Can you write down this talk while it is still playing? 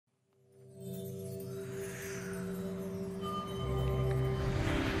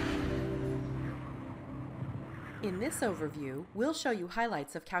In this overview, we'll show you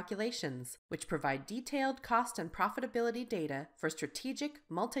highlights of calculations, which provide detailed cost and profitability data for strategic,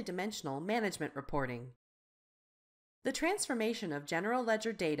 multidimensional management reporting. The transformation of general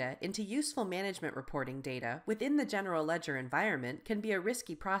ledger data into useful management reporting data within the general ledger environment can be a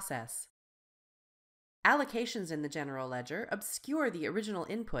risky process. Allocations in the general ledger obscure the original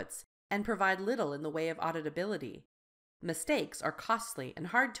inputs and provide little in the way of auditability. Mistakes are costly and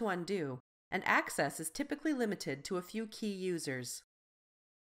hard to undo, and access is typically limited to a few key users.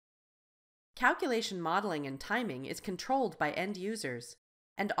 Calculation modeling and timing is controlled by end users,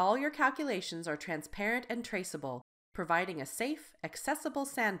 and all your calculations are transparent and traceable, providing a safe, accessible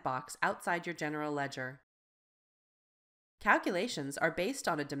sandbox outside your general ledger. Calculations are based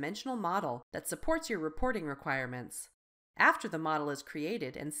on a dimensional model that supports your reporting requirements. After the model is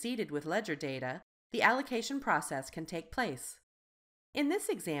created and seeded with ledger data, the allocation process can take place. In this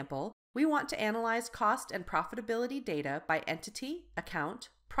example, we want to analyze cost and profitability data by entity, account,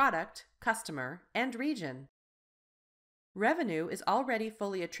 product, customer, and region. Revenue is already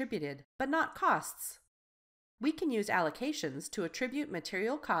fully attributed, but not costs. We can use allocations to attribute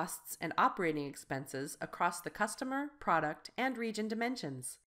material costs and operating expenses across the customer, product, and region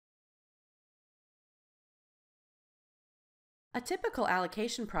dimensions. A typical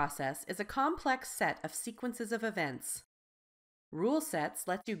allocation process is a complex set of sequences of events. Rule sets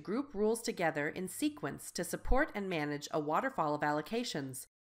let you group rules together in sequence to support and manage a waterfall of allocations,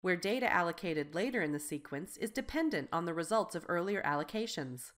 where data allocated later in the sequence is dependent on the results of earlier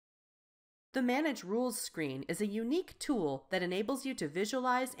allocations. The Manage Rules screen is a unique tool that enables you to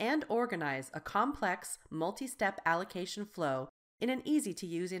visualize and organize a complex, multi-step allocation flow in an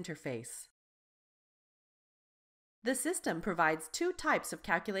easy-to-use interface. The system provides two types of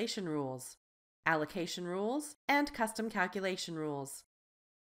calculation rules: allocation rules and custom calculation rules.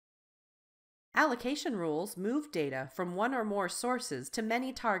 Allocation rules move data from one or more sources to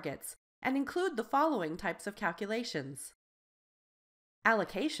many targets and include the following types of calculations.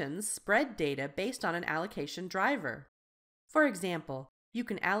 Allocations spread data based on an allocation driver. For example, you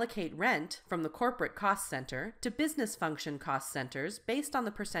can allocate rent from the corporate cost center to business function cost centers based on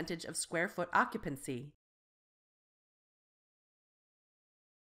the percentage of square foot occupancy.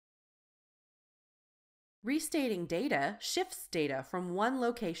 Restating data shifts data from one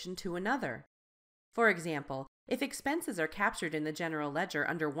location to another. For example, if expenses are captured in the general ledger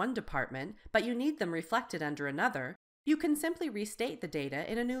under one department, but you need them reflected under another, you can simply restate the data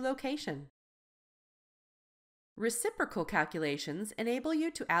in a new location. Reciprocal calculations enable you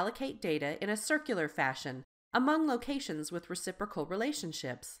to allocate data in a circular fashion among locations with reciprocal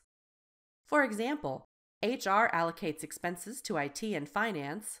relationships. For example, HR allocates expenses to IT and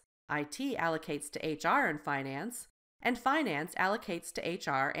finance, IT allocates to HR and finance allocates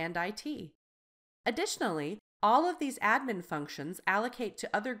to HR and IT. Additionally, all of these admin functions allocate to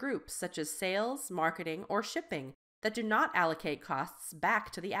other groups such as sales, marketing, or shipping that do not allocate costs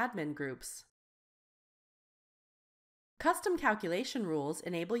back to the admin groups. Custom calculation rules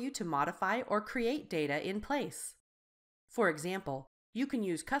enable you to modify or create data in place. For example, you can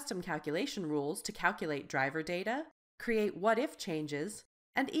use custom calculation rules to calculate driver data, create what-if changes,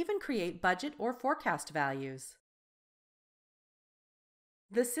 and even create budget or forecast values.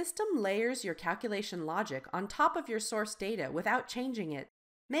 The system layers your calculation logic on top of your source data without changing it,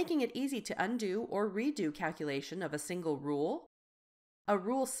 making it easy to undo or redo calculation of a single rule, a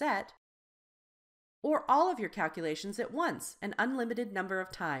rule set, or all of your calculations at once an unlimited number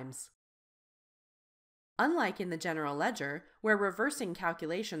of times. Unlike in the general ledger, where reversing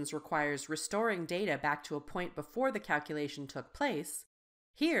calculations requires restoring data back to a point before the calculation took place,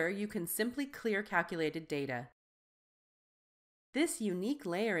 here you can simply clear calculated data. This unique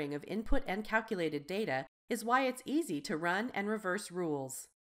layering of input and calculated data is why it's easy to run and reverse rules.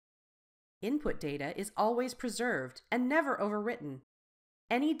 Input data is always preserved and never overwritten.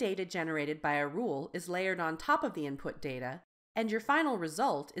 Any data generated by a rule is layered on top of the input data, and your final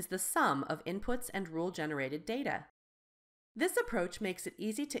result is the sum of inputs and rule-generated data. This approach makes it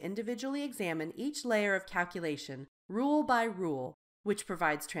easy to individually examine each layer of calculation, rule by rule, which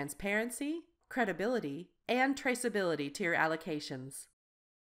provides transparency, credibility, and traceability to your allocations.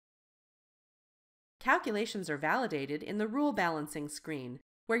 Calculations are validated in the Rule Balancing screen,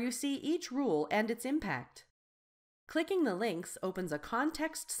 where you see each rule and its impact. Clicking the links opens a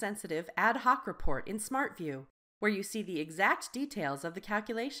context-sensitive ad hoc report in SmartView, where you see the exact details of the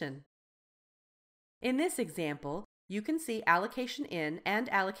calculation. In this example, you can see allocation in and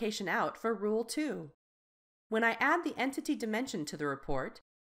allocation out for Rule 2. When I add the entity dimension to the report,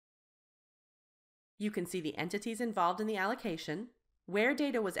 you can see the entities involved in the allocation, where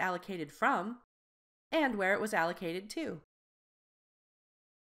data was allocated from, and where it was allocated to.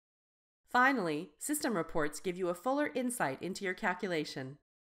 Finally, system reports give you a fuller insight into your calculation.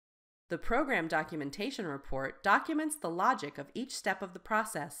 The program documentation report documents the logic of each step of the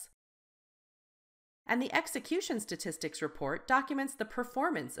process, and the execution statistics report documents the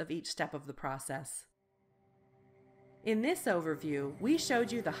performance of each step of the process. In this overview, we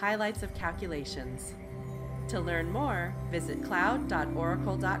showed you the highlights of calculations. To learn more, visit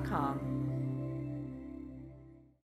cloud.oracle.com.